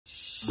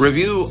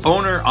Review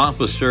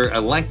owner-officer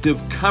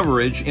elective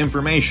coverage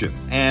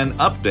information and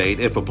update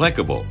if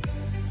applicable.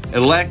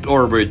 Elect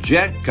or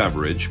reject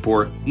coverage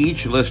for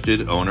each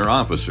listed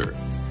owner-officer.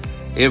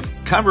 If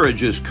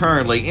coverage is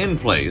currently in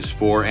place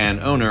for an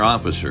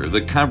owner-officer,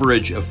 the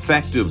coverage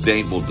effective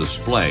date will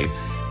display,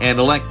 and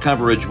elect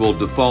coverage will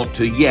default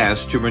to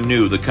yes to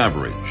renew the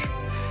coverage.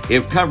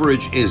 If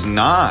coverage is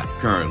not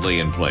currently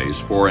in place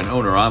for an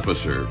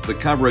owner-officer, the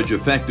coverage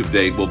effective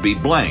date will be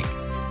blank,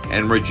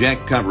 and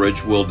reject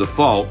coverage will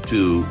default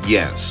to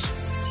yes.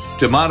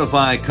 To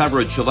modify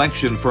coverage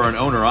selection for an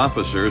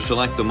owner-officer,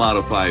 select the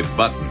Modify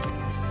button.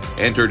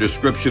 Enter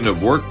description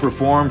of work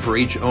performed for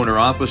each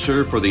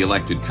owner-officer for the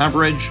elected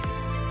coverage.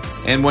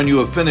 And when you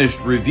have finished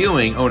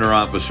reviewing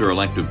owner-officer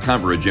elective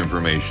coverage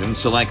information,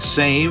 select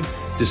Save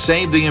to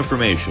save the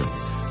information,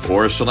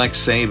 or select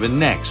Save and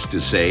Next to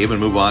save and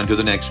move on to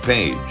the next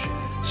page.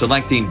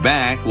 Selecting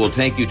Back will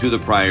take you to the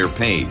prior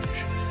page.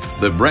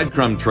 The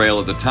breadcrumb trail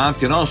at the top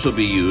can also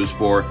be used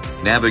for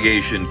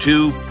navigation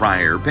to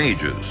prior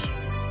pages.